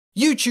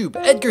YouTube,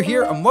 Edgar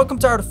here, and welcome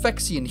to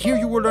Artifexian. Here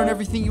you will learn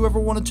everything you ever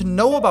wanted to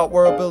know about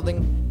world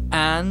building,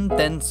 and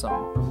then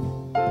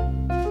some.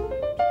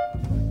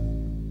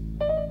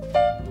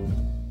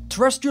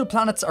 Terrestrial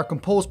planets are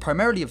composed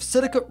primarily of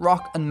silicate,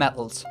 rock, and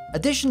metals.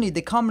 Additionally,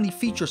 they commonly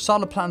feature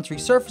solid planetary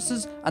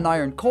surfaces, an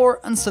iron core,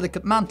 and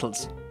silicate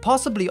mantles.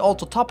 Possibly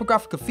also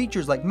topographical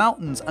features like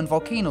mountains and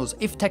volcanoes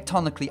if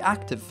tectonically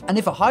active, and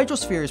if a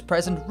hydrosphere is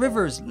present,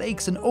 rivers,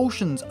 lakes and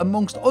oceans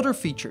amongst other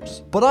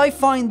features. But I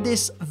find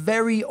this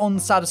very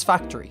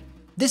unsatisfactory.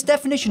 This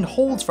definition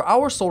holds for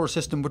our solar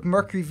system with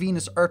Mercury,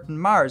 Venus, Earth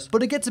and Mars,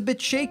 but it gets a bit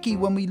shaky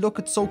when we look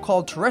at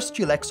so-called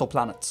terrestrial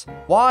exoplanets.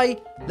 Why?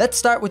 Let's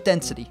start with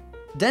density.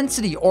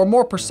 Density, or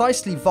more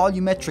precisely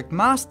volumetric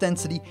mass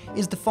density,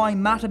 is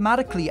defined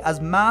mathematically as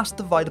mass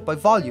divided by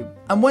volume.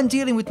 And when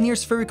dealing with near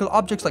spherical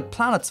objects like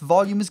planets,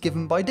 volume is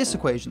given by this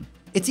equation.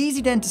 It's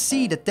easy then to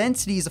see that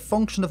density is a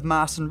function of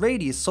mass and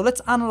radius, so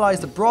let's analyse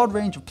the broad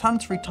range of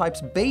planetary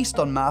types based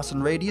on mass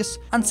and radius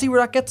and see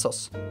where that gets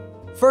us.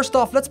 First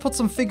off, let's put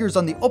some figures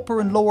on the upper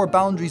and lower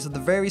boundaries of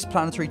the various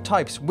planetary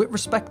types with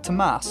respect to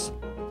mass.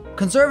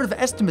 Conservative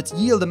estimates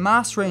yield a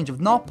mass range of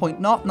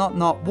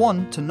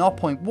 0.0001 to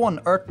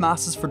 0.1 Earth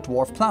masses for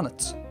dwarf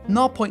planets.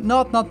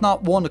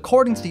 0.0001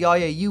 according to the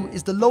IAU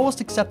is the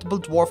lowest acceptable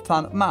dwarf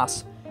planet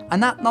mass,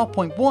 and at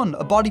 0.1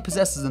 a body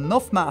possesses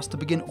enough mass to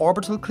begin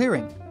orbital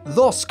clearing,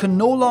 thus can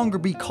no longer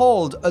be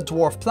called a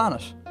dwarf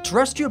planet.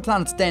 Terrestrial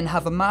planets then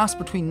have a mass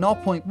between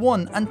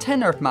 0.1 and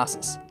 10 Earth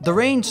masses. The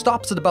range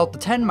stops at about the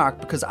 10 mark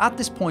because at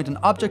this point an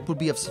object will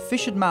be of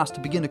sufficient mass to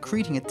begin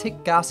accreting a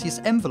thick gaseous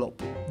envelope,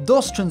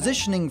 thus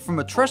transitioning from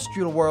a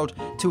terrestrial world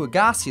to a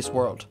gaseous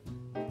world.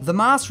 The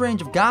mass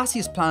range of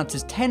gaseous planets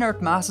is 10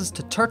 Earth masses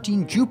to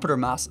 13 Jupiter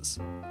masses.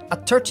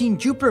 At 13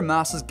 Jupiter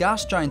masses,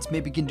 gas giants may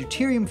begin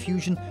deuterium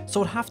fusion,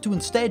 so would have to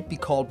instead be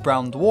called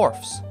brown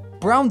dwarfs.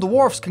 Brown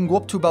dwarfs can go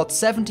up to about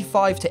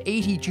 75 to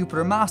 80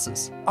 Jupiter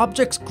masses.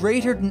 Objects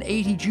greater than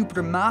 80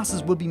 Jupiter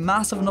masses will be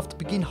massive enough to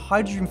begin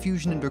hydrogen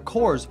fusion in their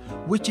cores,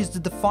 which is the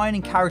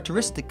defining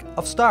characteristic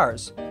of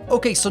stars.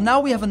 Okay, so now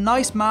we have a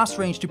nice mass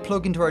range to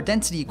plug into our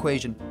density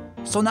equation.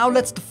 So now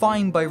let's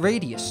define by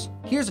radius.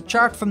 Here's a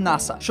chart from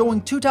NASA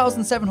showing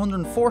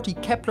 2,740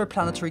 Kepler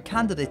planetary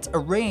candidates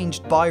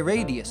arranged by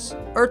radius.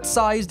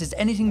 Earth-sized is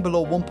anything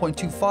below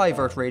 1.25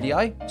 Earth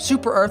radii,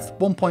 Super-Earth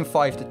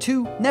 1.5 to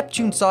 2,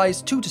 Neptune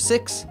size 2 to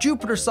 6,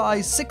 Jupiter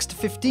size 6 to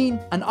 15,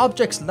 and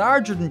objects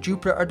larger than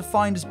Jupiter are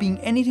defined as being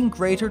anything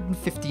greater than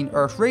 15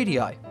 Earth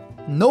radii.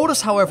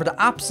 Notice, however,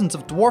 the absence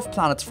of dwarf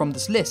planets from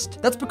this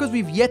list. That's because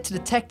we've yet to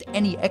detect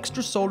any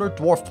extrasolar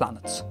dwarf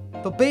planets.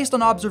 But based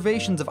on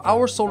observations of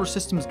our solar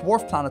system's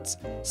dwarf planets,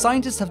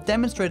 scientists have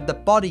demonstrated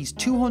that bodies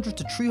 200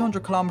 to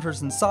 300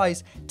 kilometers in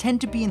size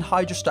tend to be in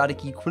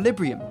hydrostatic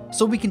equilibrium,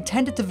 so we can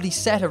tentatively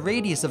set a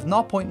radius of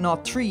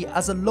 0.03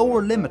 as a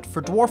lower limit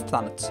for dwarf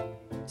planets.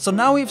 So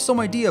now we have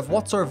some idea of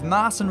what sort of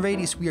mass and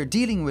radius we are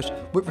dealing with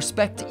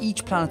respect to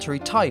each planetary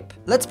type.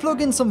 Let's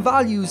plug in some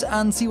values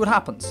and see what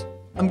happens.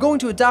 I'm going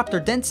to adapt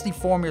our density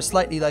formula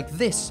slightly like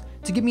this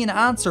to give me an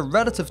answer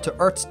relative to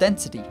Earth's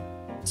density.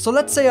 So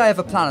let's say I have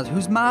a planet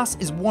whose mass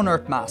is 1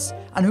 Earth mass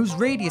and whose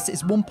radius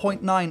is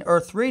 1.9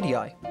 Earth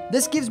radii.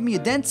 This gives me a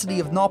density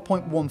of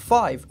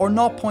 0.15 or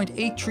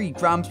 0.83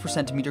 grams per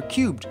centimeter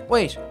cubed.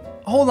 Wait,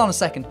 hold on a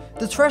second.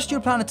 The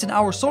terrestrial planets in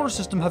our solar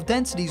system have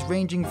densities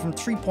ranging from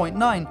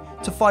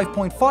 3.9 to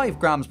 5.5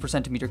 grams per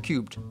centimeter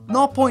cubed.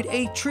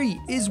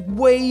 0.83 is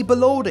way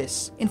below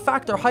this. In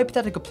fact, our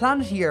hypothetical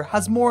planet here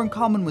has more in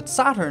common with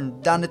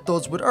Saturn than it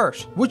does with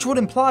Earth, which would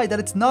imply that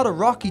it's not a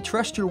rocky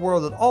terrestrial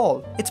world at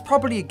all. It's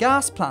probably a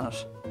gas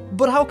planet.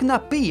 But how can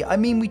that be? I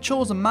mean, we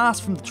chose a mass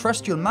from the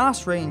terrestrial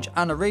mass range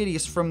and a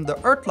radius from the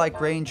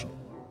Earth-like range,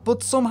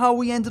 but somehow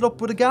we ended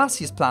up with a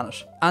gaseous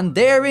planet. And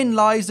therein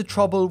lies the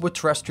trouble with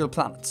terrestrial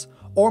planets.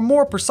 Or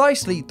more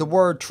precisely, the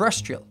word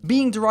terrestrial.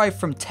 Being derived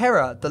from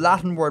terra, the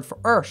Latin word for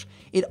earth,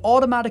 it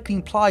automatically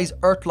implies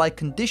Earth-like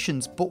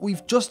conditions, but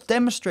we've just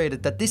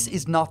demonstrated that this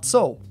is not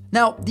so.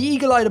 Now, the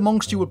eagle-eyed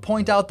amongst you will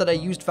point out that I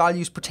used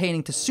values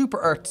pertaining to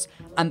super-Earths,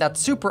 and that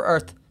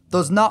super-Earth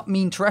does not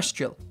mean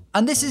terrestrial.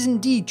 And this is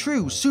indeed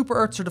true.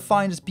 Super-Earths are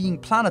defined as being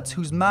planets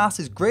whose mass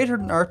is greater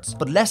than Earth's,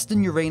 but less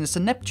than Uranus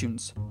and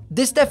Neptune's.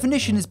 This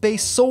definition is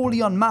based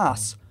solely on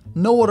mass,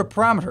 no other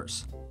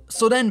parameters.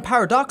 So then,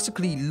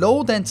 paradoxically,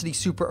 low-density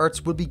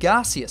super-Earths will be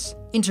gaseous.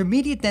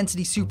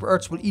 Intermediate-density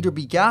super-Earths will either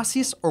be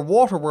gaseous or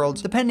water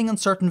worlds, depending on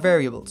certain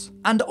variables.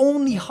 And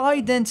only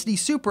high-density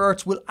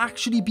super-Earths will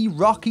actually be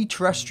rocky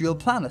terrestrial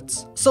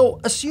planets. So,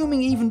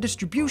 assuming even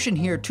distribution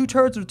here,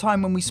 2/3 of the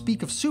time when we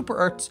speak of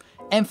super-Earths,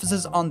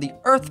 emphasis on the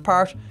Earth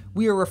part,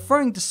 we are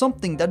referring to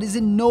something that is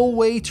in no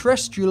way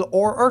terrestrial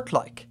or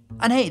Earth-like.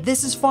 And hey,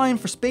 this is fine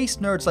for space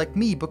nerds like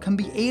me, but can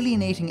be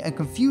alienating and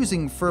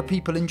confusing for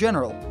people in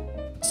general.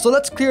 So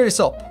let's clear this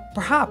up.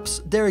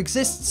 Perhaps there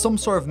exists some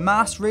sort of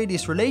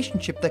mass-radius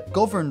relationship that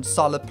governs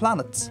solid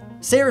planets.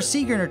 Sarah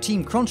Seeger and her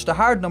team crunched the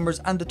hard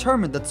numbers and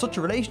determined that such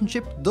a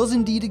relationship does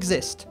indeed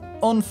exist.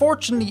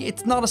 Unfortunately,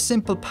 it's not a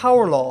simple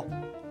power law.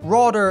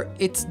 Rather,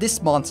 it's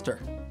this monster.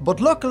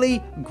 But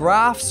luckily,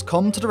 graphs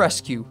come to the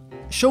rescue.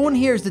 Shown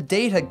here is the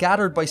data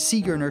gathered by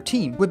Seeger and her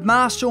team, with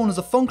mass shown as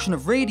a function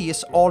of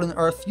radius all in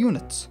Earth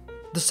units.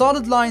 The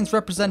solid lines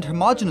represent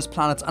homogeneous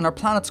planets and are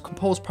planets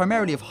composed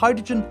primarily of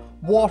hydrogen,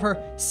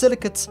 water,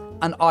 silicates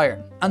and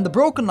iron. And the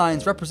broken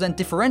lines represent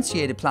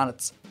differentiated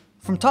planets.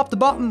 From top to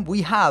bottom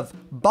we have,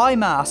 by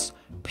mass,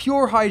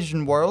 pure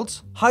hydrogen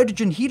worlds,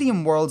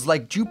 hydrogen-helium worlds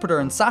like Jupiter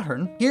and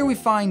Saturn. Here we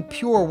find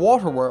pure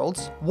water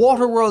worlds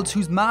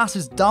whose mass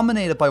is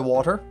dominated by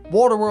water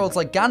worlds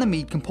like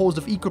Ganymede composed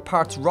of equal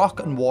parts rock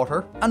and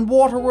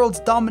water worlds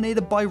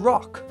dominated by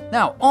rock.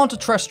 Now, on to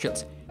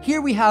terrestrials.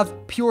 Here we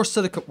have pure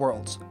silicate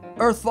worlds,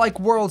 Earth-like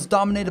worlds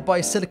dominated by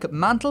a silicate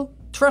mantle,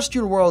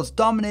 terrestrial worlds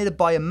dominated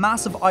by a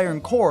massive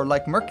iron core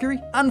like Mercury,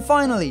 and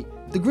finally,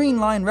 the green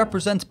line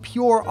represents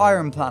pure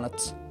iron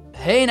planets.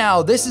 Hey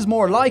now, this is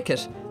more like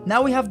it.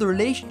 Now we have the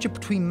relationship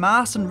between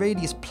mass and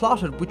radius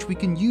plotted, which we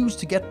can use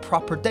to get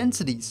proper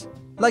densities.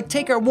 Like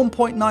take our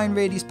 1.9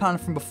 radius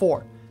planet from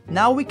before.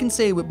 Now we can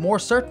say with more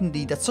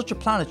certainty that such a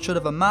planet should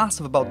have a mass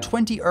of about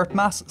 20 Earth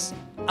masses.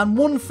 And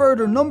one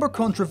further number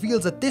crunch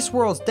reveals that this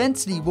world's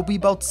density will be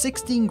about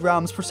 16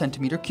 grams per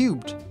centimeter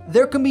cubed.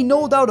 There can be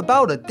no doubt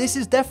about it, this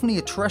is definitely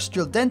a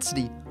terrestrial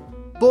density.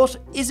 But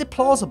is it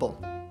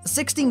plausible?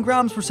 16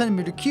 grams per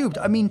centimeter cubed,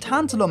 I mean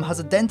tantalum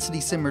has a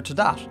density similar to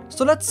that.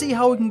 So let's see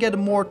how we can get a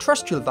more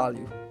terrestrial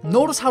value.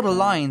 Notice how the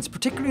lines,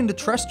 particularly in the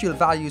terrestrial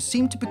values,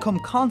 seem to become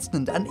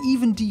constant and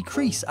even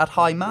decrease at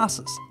high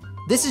masses.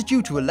 This is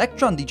due to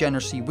electron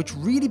degeneracy, which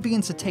really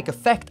begins to take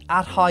effect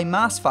at high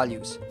mass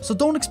values. So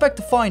don't expect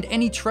to find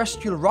any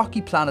terrestrial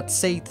rocky planets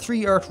say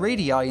 3 Earth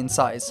radii in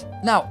size.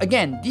 Now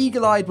again, the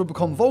eagle-eyed will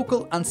become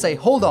vocal and say,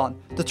 hold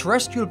on, the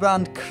terrestrial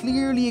band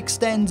clearly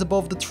extends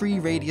above the 3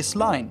 radius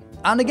line.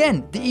 And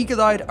again, the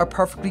eagle-eyed are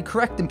perfectly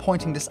correct in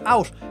pointing this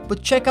out,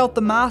 but check out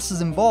the masses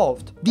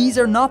involved. These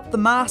are not the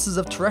masses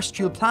of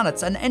terrestrial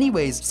planets, and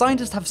anyways,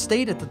 scientists have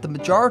stated that the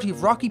majority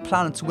of rocky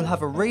planets will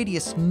have a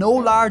radius no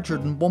larger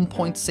than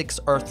 1.6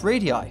 Earth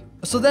radii.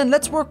 So then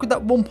let's work with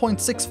that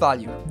 1.6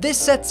 value. This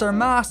sets our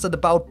mass at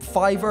about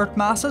 5 Earth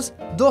masses,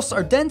 thus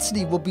our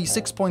density will be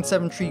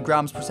 6.73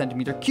 grams per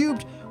centimeter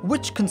cubed,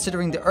 which,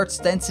 considering the Earth's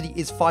density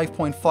is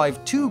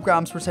 5.52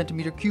 grams per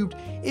centimeter cubed,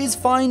 is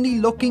finally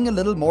looking a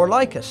little more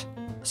like it.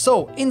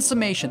 So, in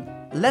summation,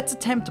 let's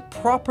attempt to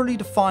properly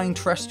define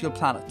terrestrial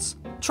planets.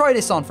 Try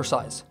this on for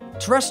size.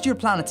 Terrestrial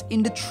planets,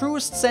 in the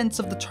truest sense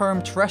of the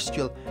term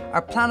terrestrial,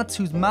 are planets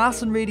whose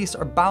mass and radius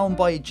are bound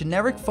by a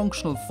generic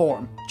functional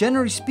form.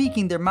 Generally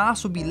speaking, their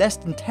mass will be less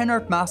than 10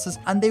 Earth masses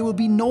and they will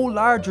be no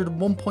larger than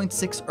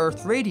 1.6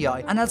 Earth radii,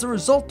 and as a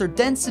result their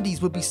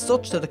densities will be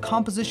such that a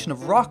composition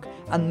of rock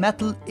and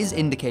metal is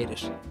indicated.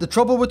 The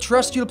trouble with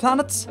terrestrial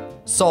planets?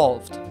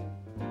 Solved.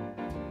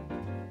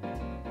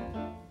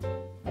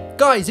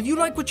 Guys, if you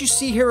like what you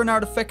see here in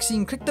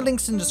Artifexian, click the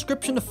links in the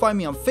description to find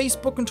me on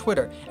Facebook and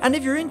Twitter. And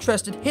if you're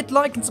interested, hit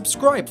like and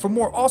subscribe for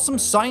more awesome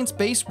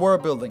science-based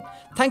world building.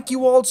 Thank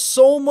you all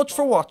so much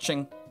for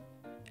watching.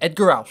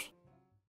 Edgar out.